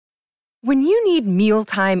When you need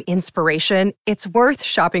mealtime inspiration, it's worth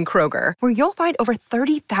shopping Kroger, where you'll find over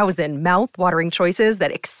 30,000 mouth-watering choices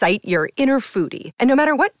that excite your inner foodie. And no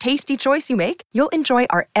matter what tasty choice you make, you'll enjoy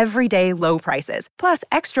our everyday low prices, plus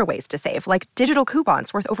extra ways to save, like digital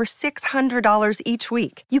coupons worth over $600 each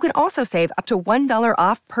week. You can also save up to $1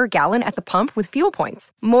 off per gallon at the pump with fuel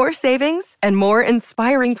points. More savings and more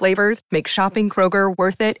inspiring flavors make shopping Kroger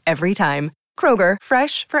worth it every time. Kroger,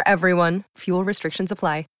 fresh for everyone. Fuel restrictions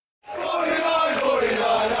apply.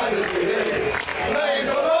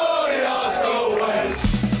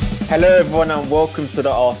 Hello everyone and welcome to the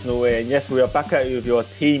Arsenal Way. And yes, we are back at you with your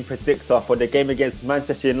team predictor for the game against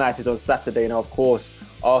Manchester United on Saturday. Now, of course,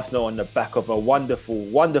 Arsenal on the back of a wonderful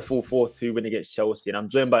 4-2 win against Chelsea. And I'm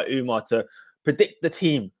joined by Umar to predict the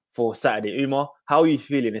team for Saturday. Umar, how are you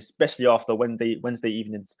feeling, especially after Wednesday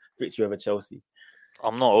evening's victory over Chelsea?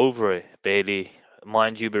 I'm not over it, Bailey.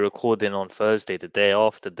 Mind you, we're recording on Thursday, the day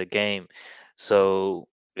after the game. So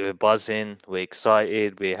we're buzzing, we're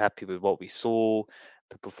excited, we're happy with what we saw.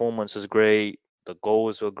 The performance was great, the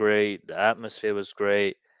goals were great, the atmosphere was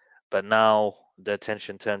great. But now the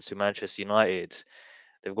attention turns to Manchester United.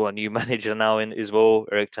 They've got a new manager now in as well,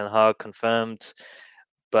 Erik ten Hag confirmed.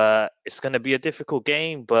 But it's going to be a difficult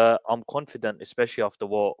game, but I'm confident, especially after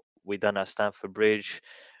what we done at Stamford Bridge.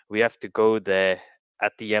 We have to go there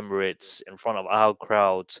at the Emirates in front of our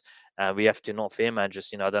crowds, and we have to not fear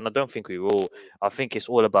Manchester United. And I don't think we will. I think it's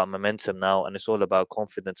all about momentum now, and it's all about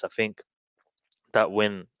confidence. I think that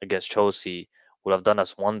win against Chelsea would have done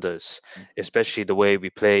us wonders, especially the way we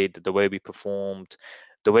played, the way we performed,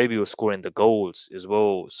 the way we were scoring the goals as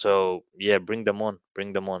well. So yeah, bring them on,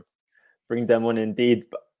 bring them on. Bring them on indeed.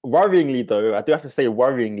 But worryingly, though, I do have to say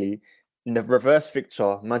worryingly, in the reverse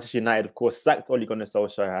fixture, Manchester United, of course, sacked Ole Gunnar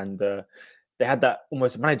Solskjaer, and they had that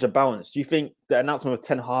almost manager bounce. Do you think the announcement of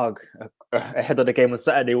Ten Hag ahead of the game on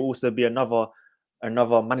Saturday will also be another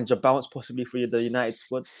manager bounce possibly for the United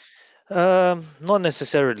squad? Not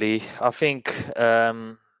necessarily. I think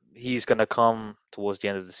he's going to come towards the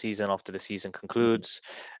end of the season after the season concludes.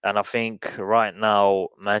 And I think right now,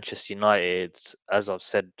 Manchester United, as I've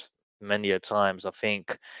said many a times, I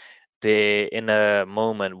think they're in a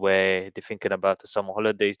moment where they're thinking about the summer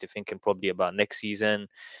holidays. They're thinking probably about next season,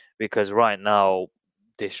 because right now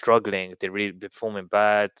they're struggling. They're really performing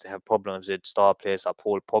bad. They have problems with star players like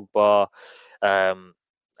Paul Pogba. Um,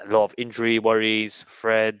 a lot of injury worries.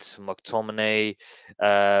 Fred, McTominay,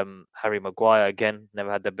 Harry Maguire again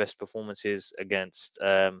never had the best performances against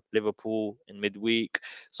Liverpool in midweek.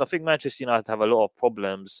 So I think Manchester United have a lot of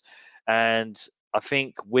problems, and I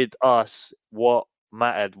think with us, what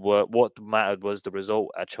mattered was the result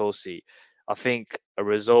at Chelsea. I think a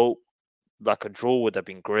result like a draw would have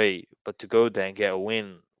been great, but to go there and get a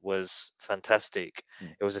win was fantastic.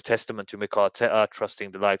 It was a testament to Mikel Arteta trusting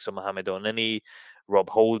the likes of Mohamed Elneny, Rob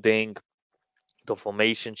Holding, the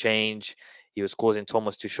formation change. He was causing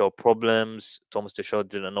Thomas to show problems. Thomas Tuchel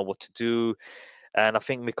didn't know what to do, and I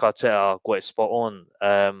think Mikel Arteta got it spot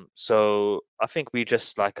on. So I think we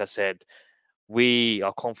just, like I said, we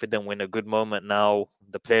are confident we're in a good moment now.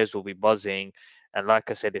 The players will be buzzing, and like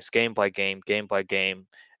I said, it's game by game.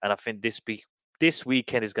 And I think this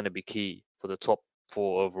weekend is going to be key for the top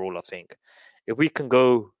four overall. I think if we can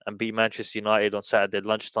go and beat Manchester United on Saturday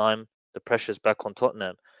lunchtime, the pressure's back on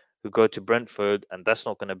Tottenham, who go to Brentford, and that's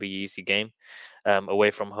not going to be an easy game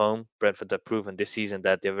away from home. Brentford have proven this season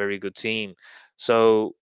that they're a very good team.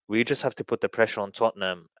 So we just have to put the pressure on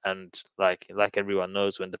Tottenham, and like everyone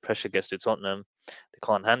knows, when the pressure gets to Tottenham, they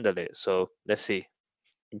can't handle it. So let's see.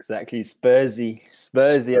 Exactly, Spursy,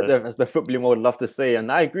 as the footballing world love to say. And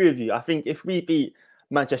I agree with you. I think if we beat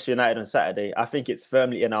Manchester United on Saturday, I think it's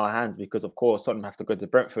firmly in our hands because, of course, Tottenham have to go to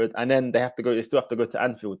Brentford, and then they still have to go to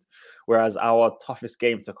Anfield. Whereas our toughest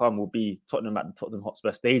game to come will be Tottenham at the Tottenham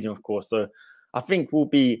Hotspur Stadium, of course. So I think we'll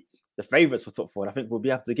be the favourites for top four. I think we'll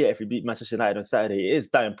be able to get if we beat Manchester United on Saturday. It is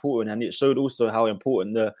that important, and it showed also how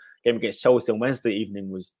important the game against Chelsea on Wednesday evening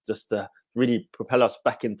was, just to really propel us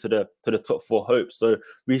back into the top four hopes. So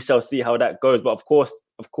we shall see how that goes. But of course,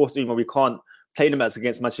 Umar, we can't play the match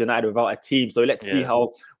against Manchester United without a team. So let's see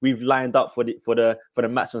how we've lined up for the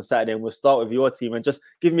match on Saturday. And we'll start with your team, and just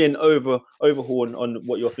give me an overhaul on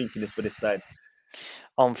what you're thinking is for this side.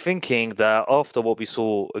 I'm thinking that after what we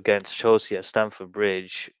saw against Chelsea at Stamford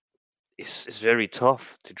Bridge, it's very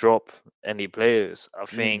tough to drop any players. I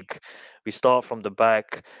think we start from the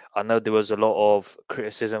back. I know there was a lot of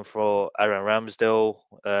criticism for Aaron Ramsdale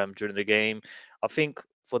during the game. I think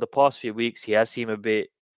for the past few weeks he seemed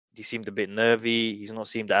a bit nervy. He's not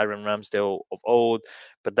seemed the Aaron Ramsdale of old,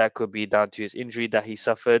 but that could be down to his injury that he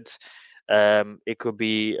suffered. It could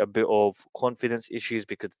be a bit of confidence issues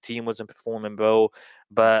because the team wasn't performing well.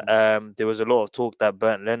 But there was a lot of talk that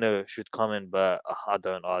Bernd Leno should come in, but I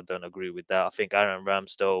don't agree with that. I think Aaron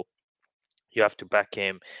Ramsdale, you have to back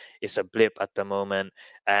him. It's a blip at the moment,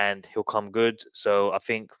 and he'll come good. So I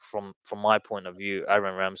think from my point of view,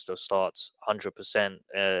 Aaron Ramsdale starts 100%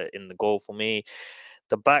 in the goal for me.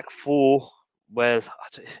 The back four, well,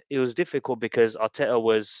 it was difficult because Arteta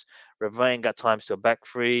was reverting at times to a back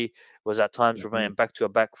three, was at times Mhm. reverting back to a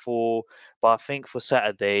back four. But I think for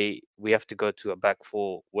Saturday, we have to go to a back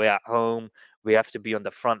four. We're at home. We have to be on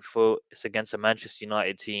the front foot. It's against a Manchester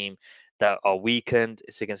United team that are weakened.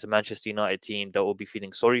 It's against a Manchester United team that will be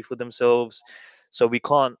feeling sorry for themselves. So we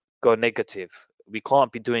can't go negative. We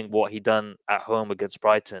can't be doing what he done at home against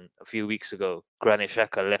Brighton a few weeks ago. Granit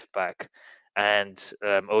Xhaka left back and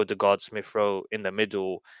Odegaard, Smith Rowe in the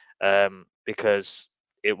middle, because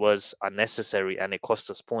it was unnecessary and it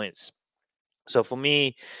cost us points. So for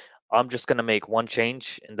me, I'm just going to make one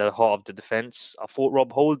change in the heart of the defense. I thought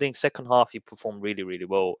Rob Holding, second half, he performed really, really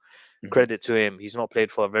well. Mhm. Credit to him. He's not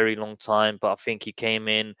played for a very long time, but I think he came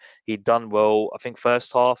in, he'd done well. I think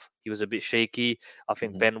first half, he was a bit shaky. I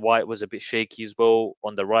think Mhm. Ben White was a bit shaky as well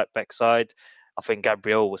on the right back side. I think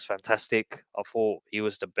Gabriel was fantastic. I thought he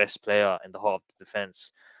was the best player in the heart of the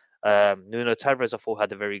defense. Nuno Tavares, I thought,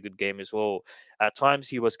 had a very good game as well. At times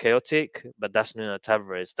he was chaotic, but that's Nuno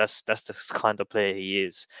Tavares. That's the kind of player he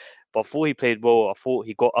is. Before he played well, I thought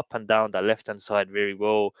he got up and down that left hand side very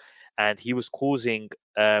well, and he was causing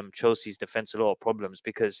Chelsea's defense a lot of problems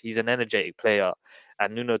because he's an energetic player,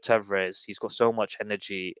 and Nuno Tavares, he's got so much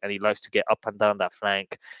energy and he likes to get up and down that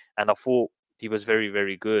flank, and I thought he was very,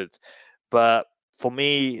 very good. But for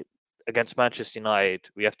me, against Manchester United,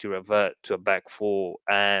 we have to revert to a back four,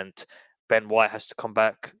 and Ben White has to come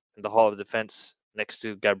back in the heart of the defense next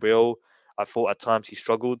to Gabriel. I thought at times he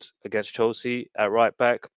struggled against Chelsea at right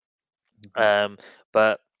back, Mhm. um,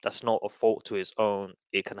 but that's not a fault to his own.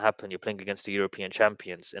 It can happen. You're playing against the European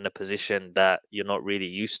champions in a position that you're not really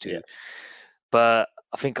used Yeah. to. But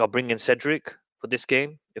I think I'll bring in Cedric for this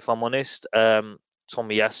game, if I'm honest.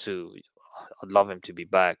 Tomiyasu, I'd love him to be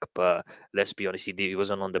back, but let's be honest, he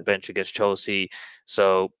wasn't on the bench against Chelsea,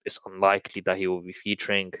 so it's unlikely that he will be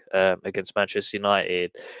featuring against Manchester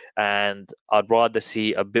United. And I'd rather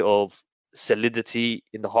see a bit of solidity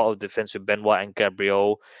in the heart of defense with Ben White and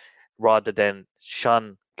Gabriel rather than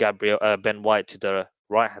shun Ben White to the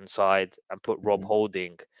right hand side and put Rob Mhm.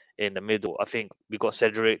 Holding in the middle. I think we got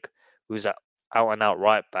Cedric, who's a out and out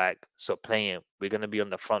right back, so playing. We're going to be on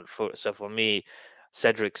the front foot. So for me,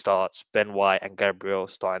 Cedric starts, Ben White and Gabriel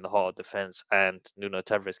start in the heart of defense, and Nuno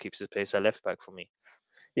Tavares keeps his place at left back for me.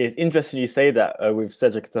 Yeah, it's interesting you say that with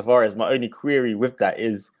Cedric Tavares. My only query with that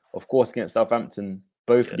is, of course, against Southampton,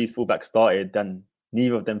 both Yeah. of these fullbacks started, and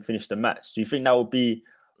neither of them finished the match. Do you think that would be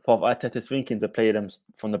part of Arteta's thinking to play them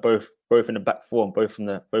from the both in the back four and both from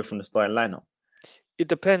the starting lineup? It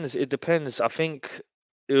depends. It depends. I think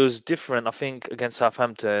it was different. I think against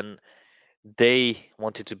Southampton, they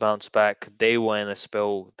wanted to bounce back. They were in a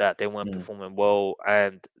spell that they weren't Mm. performing well,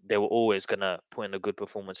 and they were always gonna put in a good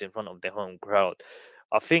performance in front of their home crowd.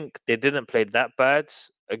 I think they didn't play that bad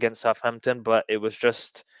against Southampton, but it was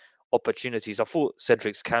just opportunities. I thought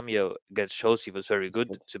Cedric's cameo against Chelsea was very It's good,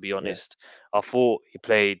 good. to be Yeah. honest. I thought he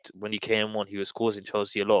played when he came on, he was causing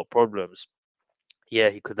Chelsea a lot of problems. Yeah,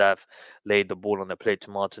 he could have laid the ball on the plate to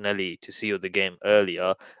Martinelli to seal the game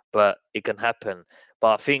earlier, but it can happen.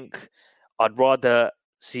 But I think I'd rather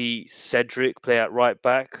see Cedric play at right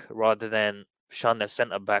back rather than shun a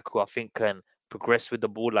centre back who I think can progress with the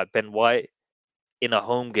ball like Ben White in a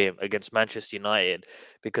home game against Manchester United,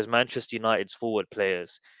 because Manchester United's forward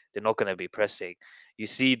players, they're not going to be pressing. You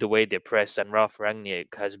see the way they press, and Ralph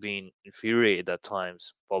Rangnick has been infuriated at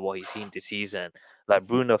times by what he's seen this season. Like Mhm.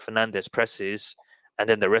 Bruno Fernandes presses, and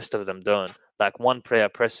then the rest of them don't. Like one player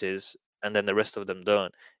presses, and then the rest of them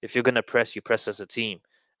don't. If you're going to press, you press as a team,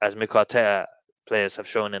 as Nketiah players have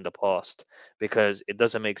shown in the past, because it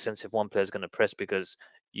doesn't make sense if one player is going to press because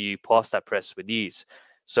you pass that press with ease.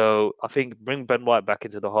 So I think bring Ben White back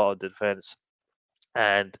into the heart of the defense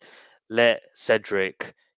and let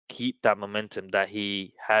Cedric keep that momentum that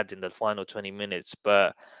he had in the final 20 minutes.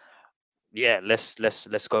 But yeah, let's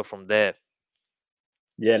go from there.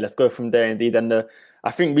 Yeah, let's go from there indeed. And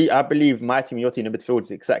I believe my team, your team, the midfield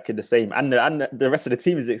is exactly the same, and the rest of the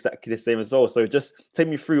team is exactly the same as well. So just take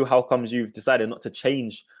me through how comes you've decided not to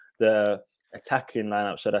change the attacking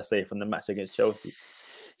lineup, should I say, from the match against Chelsea?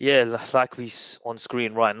 Yeah, like on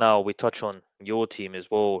screen right now, we touch on your team as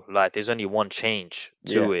well. Like there's only one change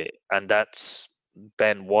Yeah. to it, and that's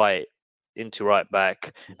Ben White. into right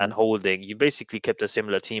back and Mhm. Holding, you basically kept a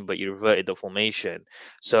similar team, but you reverted the formation.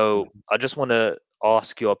 So I just want to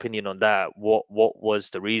ask your opinion on that. What was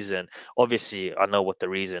the reason? Obviously, I know what the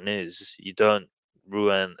reason is. You don't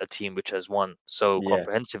ruin a team which has won so Yeah,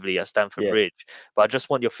 comprehensively at Stamford yeah. Bridge. But I just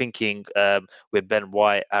want your thinking with Ben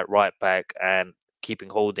White at right back and keeping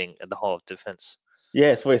Holding at the heart of defense.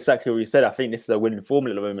 Yeah, it's for exactly what you said. I think this is a winning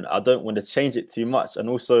formula at the moment. I don't want to change it too much. And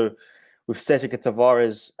also with Cedric and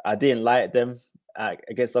Tavares, I didn't like them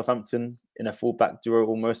against Southampton in a full-back duo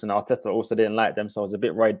almost. And Arteta also didn't like them. So I was a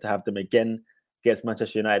bit worried to have them again against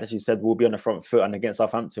Manchester United. As you said, we'll be on the front foot. And against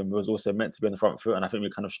Southampton, we was also meant to be on the front foot. And I think we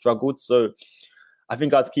kind of struggled. So I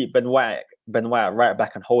think I'd keep Ben White right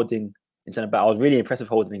back and Holding instead of back. I was really impressed with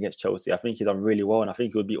Holding against Chelsea. I think he done really well. And I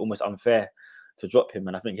think it would be almost unfair to drop him.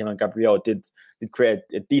 And I think him and Gabriel did create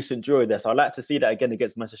a decent duo there. So I'd like to see that again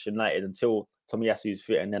against Manchester United until Tomiyasu is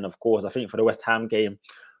fit. And then, of course, I think for the West Ham game,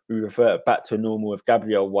 we revert back to normal with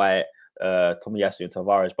Gabriel, White, Tomiyasu and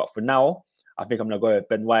Tavares. But for now, I think I'm going to go with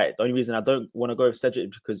Ben White. The only reason I don't want to go with Cedric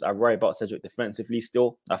is because I worry about Cedric defensively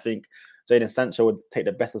still. I think Jadon Sancho would take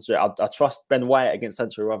the best of Cedric. I trust Ben White against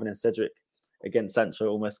Sancho rather than Cedric against Sancho,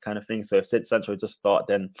 almost kind of thing. So if Sancho just start,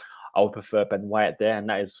 then I would prefer Ben White there. And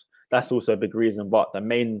that's also a big reason. But the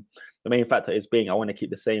main factor is being I want to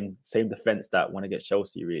keep the same defense that won against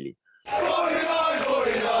Chelsea, really.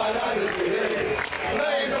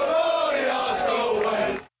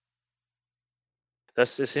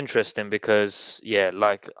 It's interesting because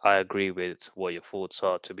like I agree with what your thoughts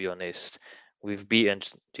are. To be honest, we've beaten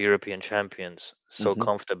the European champions so Mm-hmm.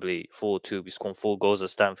 comfortably, 4-2. We scored 4 goals at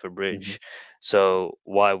Stamford Mm-hmm. Bridge. So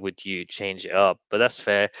why would you change it up? But that's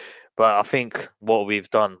fair. But I think what we've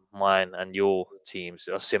done, mine and your teams,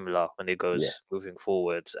 are similar when it Yeah. goes moving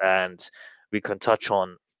forward, and we can touch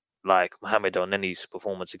on like Mohamed El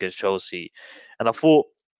performance against Chelsea, and I thought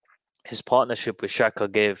his partnership with Shaka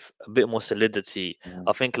gave a bit more solidity. Mm-hmm.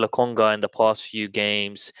 I think Lakonga in the past few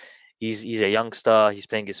games, he's a youngster. He's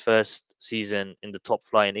playing his first season in the top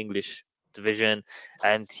flying English division,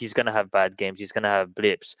 and he's gonna have bad games. He's gonna have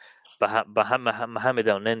blips. But Mohamed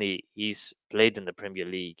El Neni, he's played in the Premier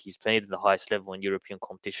League. He's played in the highest level in European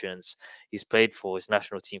competitions. He's played for his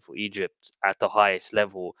national team for Egypt at the highest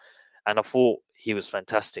level. And I thought he was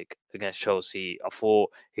fantastic against Chelsea. I thought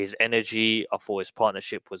his energy, I thought his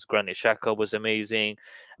partnership with Granit Xhaka was amazing.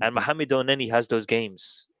 And Mm-hmm. Mohamed Oneni has those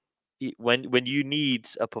games. When you need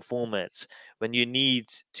a performance, when you need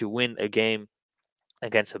to win a game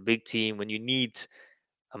against a big team, when you need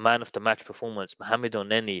a man of the match performance, Mohamed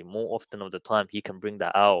Oneni, more often of the time, he can bring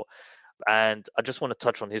that out. And I just want to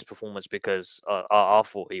touch on his performance because I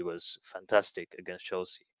thought he was fantastic against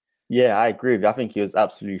Chelsea. Yeah, I agree with you. I think he was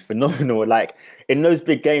absolutely phenomenal. Like in those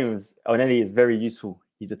big games, Oneni is very useful.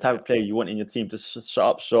 He's the type Yeah. of player you want in your team. Just shut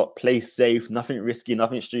up shop, play safe, nothing risky,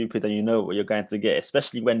 nothing stupid, and you know what you're going to get.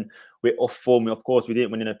 Especially when we're off form. Of course, we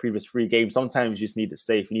didn't win in the previous 3 games. Sometimes you just need it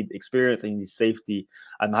safe. You need experience and you need safety.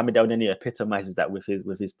 And Mohamed Oneni epitomizes that with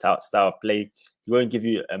his style of play. He won't give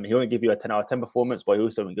you a 10 out of 10 performance, but he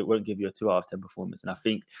also won't give you a 2 out of 10 performance. And I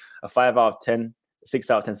think a 5 out of 10, 6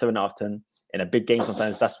 out of 10, 7 out of 10. In a big game,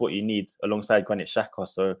 sometimes that's what you need alongside Granit Xhaka.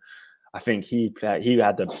 So I think he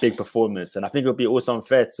had a big performance, and I think it would be also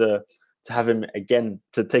unfair to have him again,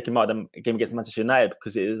 to take him out of the game against Manchester United,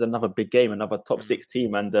 because it is another big game, another top 6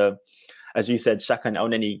 team, and as you said, Xhaka and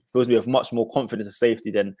Elneny fills me with much more confidence and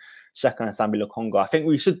safety than Xhaka and Sambi Lokonga. I think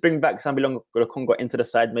we should bring back Sambi Lokonga into the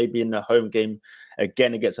side, maybe in the home game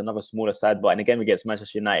again against another smaller side, but and again against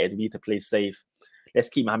Manchester United, we need to play safe. Let's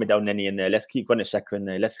keep Mohamed Elneny in there. Let's keep Granit Xhaka in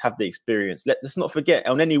there. Let's have the experience. Let's not forget,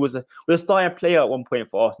 Elneny was a starting player at one point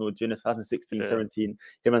for Arsenal during 2016-17.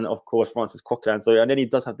 Him and, of course, Francis Coquelin. So Elneny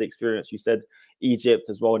does have the experience. You said Egypt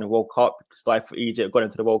as well in the World Cup. Started for Egypt, got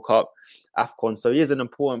into the World Cup, AFCON. So he is an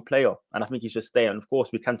important player, and I think he should stay. And, of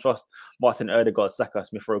course, we can trust Martin Odegaard, Saka,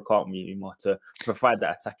 Smith Rowe, can't we, Umar, to provide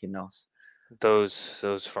that attacking now. Those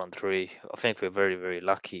front three, I think we're very, very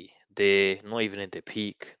lucky. They're not even in the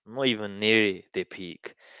peak, not even near the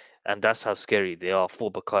peak. And that's how scary they are. For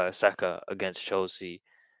Bukayo Saka against Chelsea,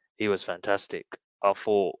 he was fantastic. I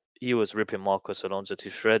thought he was ripping Marcos Alonso to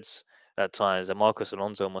shreds at times. And Marcos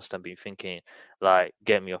Alonso must have been thinking, like,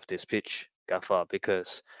 get me off this pitch, Gaffer,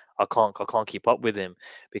 because I can't keep up with him.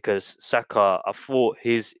 Because Saka, I thought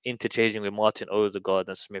his interchanging with Martin Odegaard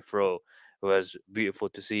and Smith Rowe was beautiful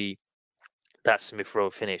to see. That Smith Rowe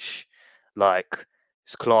finish, like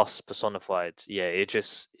it's class personified. Yeah, it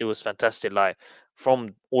was fantastic. Like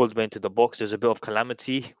from all the way into the box, there's a bit of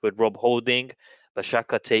calamity with Rob Holding, but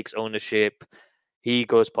Shaka takes ownership. He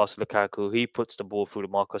goes past Lukaku. He puts the ball through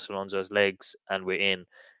Marcos Alonso's legs, and we're in.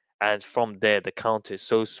 And from there, the counter is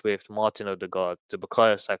so swift. Martin Odegaard to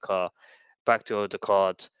Bukayo Saka, back to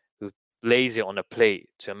Odegaard, who lays it on a plate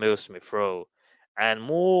to Emil Smith Rowe. And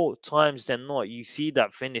more times than not, you see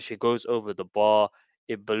that finish. It goes over the bar,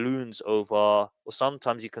 it balloons over, or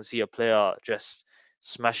sometimes you can see a player just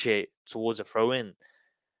smash it towards a throw in.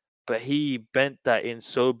 But he bent that in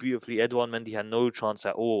so beautifully. Edouard Mendy had no chance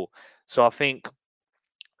at all. So I think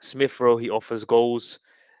Smith Rowe, he offers goals.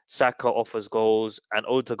 Saka offers goals, and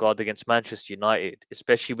Odegaard against Manchester United,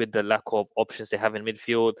 especially with the lack of options they have in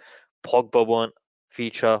midfield. Pogba won't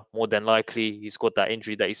feature more than likely. He's got that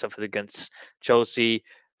injury that he suffered against Chelsea.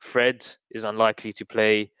 Fred is unlikely to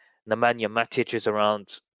play. Nemanja Matic is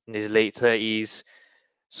around in his late 30s.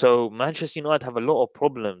 So Manchester United have a lot of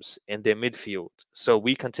problems in their midfield. So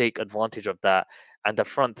we can take advantage of that. And the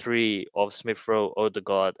front three of Smith Rowe,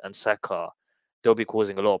 Odegaard, and Saka, they'll be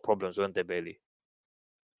causing a lot of problems, won't they, Bailey?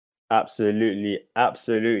 Absolutely,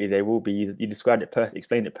 absolutely, they will be. You described it perfectly,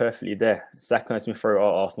 explained it perfectly there. Saka and Smith Rowe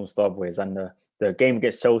are Arsenal star boys, and the game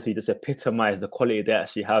against Chelsea just epitomised the quality they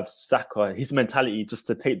actually have. Saka, his mentality just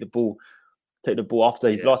to take the ball after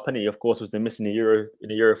his last penalty, of course, was the missing the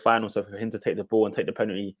Euro final. So for him to take the ball and take the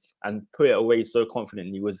penalty and put it away so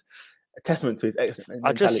confidently was a testament to his excellent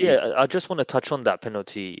mentality. I just want to touch on that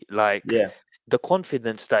penalty. Like the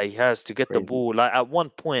confidence that he has to get Crazy. the ball. Like at one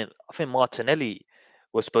point, I think Martinelli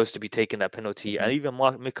was supposed to be taking that penalty, and even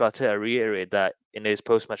Mikel Arteta reiterated that in his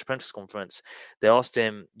post-match press conference. They asked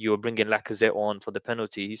him, "You were bringing Lacazette on for the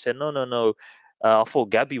penalty." He said, "No, no, no. I thought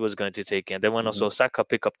Gabby was going to take it." And then when I saw Saka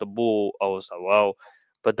pick up the ball, I was like, "Wow."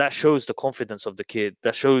 But that shows the confidence of the kid.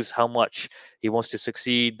 That shows how much he wants to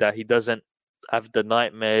succeed. That he doesn't have the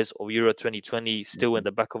nightmares of Euro 2020 still in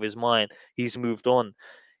the back of his mind. He's moved on.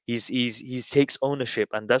 He takes ownership,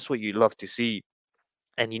 and that's what you love to see.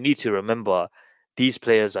 And you need to remember, these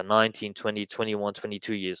players are 19, 20, 21,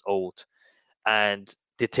 22 years old, and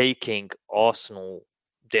they're taking Arsenal.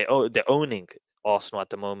 They're owning Arsenal at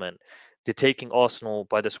the moment. They're taking Arsenal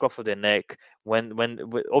by the scruff of their neck.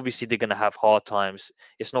 Obviously they're gonna have hard times.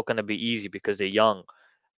 It's not gonna be easy because they're young.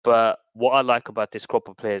 But what I like about this crop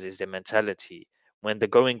of players is their mentality. When the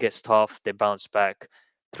going gets tough, they bounce back.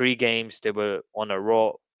 3 games they were on a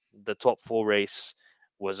roll. The top four race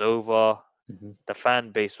was over. The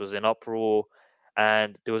fan base was in uproar,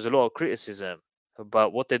 and there was a lot of criticism.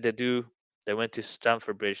 But what did they do? They went to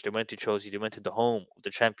Stamford Bridge, they went to Chelsea, they went to the home of the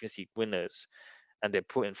Champions League winners, and they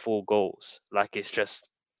put in 4 goals. Like it's just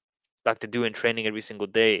like they do in training every single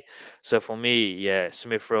day. So for me, yeah,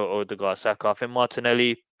 Smith Rowe, Odegaard, Saka. I think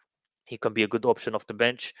Martinelli, he can be a good option off the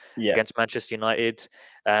bench against Manchester United.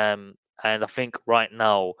 And I think right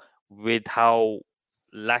now, with how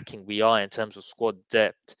lacking we are in terms of squad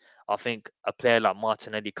depth, I think a player like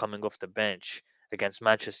Martinelli coming off the bench against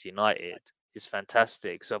Manchester United is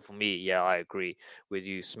fantastic. So for me, yeah, I agree with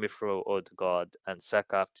you. Smith Rowe, Odegaard, and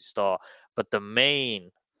Saka have to start. But the main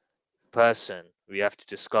person we have to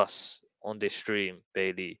discuss on this stream,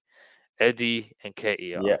 Bailey, Eddie and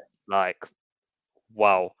Nketiah. Like,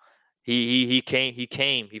 wow, he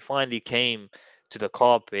finally came to the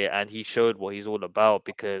carpet, and he showed what he's all about,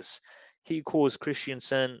 because he caused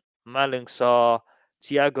Christensen, Malang Sarr,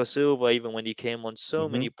 Thiago Silva, even when he came on, so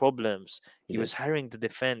many problems. He was harrying the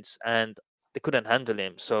defense, and they couldn't handle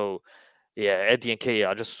him. So yeah, Eddie Nketiah,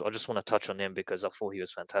 I just want to touch on him because I thought he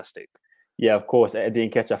was fantastic. Yeah, of course, Eddie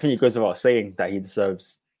Nketiah. I think it goes without saying that he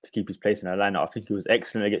deserves to keep his place in the lineup. I think he was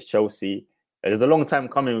excellent against Chelsea. It was a long time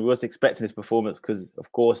coming. We was expecting his performance because,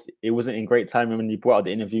 of course, it wasn't in great timing when he brought out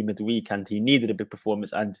the interview midweek, and he needed a big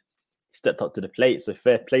performance, and he stepped up to the plate. So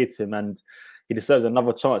fair play to him, and he deserves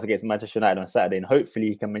another chance against Manchester United on Saturday, and hopefully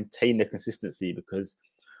he can maintain the consistency, because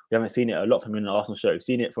we haven't seen it a lot from him in the Arsenal show. We've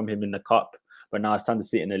seen it from him in the Cup, but now it's time to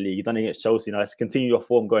see it in the league. You've done it against Chelsea. Now let's continue your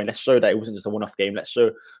form going. Let's show that it wasn't just a one-off game. Let's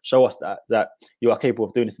show us that you are capable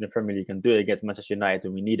of doing this in the Premier League and do it against Manchester United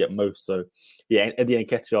when we need it most. So yeah, Eddie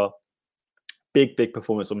Nketiah, big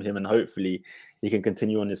performance from him, and hopefully he can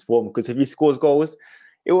continue on this form, because if he scores goals,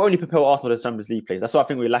 it will only propel Arsenal to the Champions League place. That's what I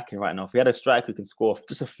think we're lacking right now. If we had a striker who can score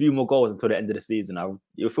just a few more goals until the end of the season,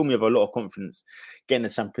 it will fill me with a lot of confidence getting the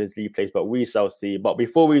Champions League place, but we shall see. But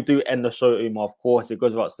before we do end the show, Umar, of course, it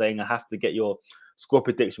goes without saying, I have to get your score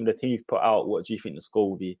prediction with the team you've put out. What do you think the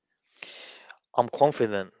score will be? I'm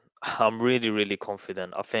confident. I'm really, really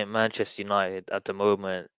confident. I think Manchester United at the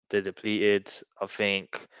moment, they're depleted. I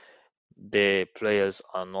think their players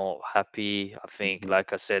are not happy. I think,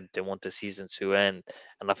 like I said, they want the season to end.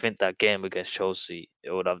 And I think that game against Chelsea,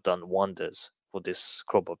 it would have done wonders for this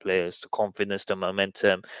crop of players, the confidence, the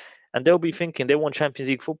momentum. and they'll be thinking they want Champions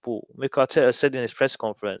League football. Nketiah said in his press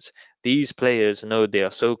conference, these players know they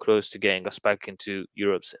are so close to getting us back into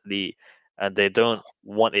Europe's league, and they don't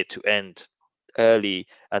want it to end early,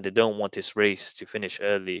 and they don't want this race to finish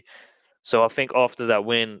early. So I think after that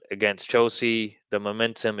win against Chelsea, the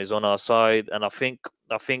momentum is on our side, and I think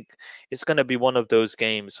it's going to be one of those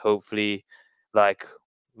games. Hopefully, like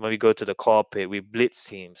when we go to the carpet, we blitz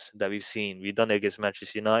teams that we've seen. We've done it against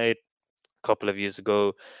Manchester United a couple of years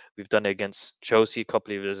ago. We've done it against Chelsea a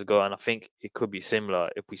couple of years ago, and I think it could be similar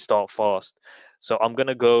if we start fast. So I'm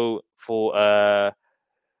gonna go for a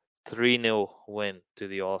 3-0 win to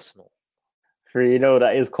the Arsenal. 3-0,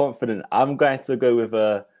 that is confident. I'm going to go with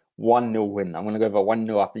a 1-0 win. I'm going to go with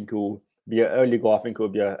a 1-0. I think it will be an early goal. I think it will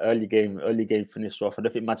be an early game finish off. I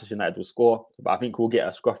don't think Manchester United will score, but I think we'll get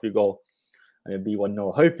a scruffy goal and it'll be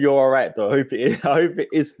 1-0. Hope you're all right, though. I hope it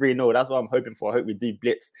is 3-0. That's what I'm hoping for. I hope we do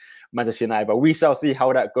blitz Manchester United, but we shall see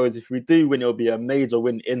how that goes. If we do win, it'll be a major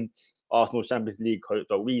win in Arsenal Champions League, hope,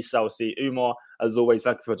 but we shall see. Umar, as always,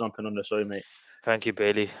 thank you for jumping on the show, mate. Thank you,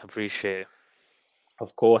 Bailey. Appreciate it.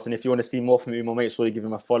 Of course, and if you want to see more from Umar, make sure you give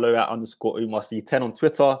him a follow at _UmarC10 on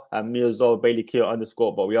Twitter, and me as well, Bailey Kia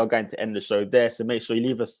 _. But we are going to end the show there, so make sure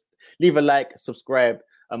you leave a like, subscribe,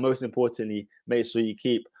 and most importantly, make sure you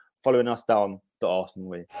keep following us down the Arsenal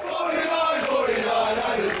way.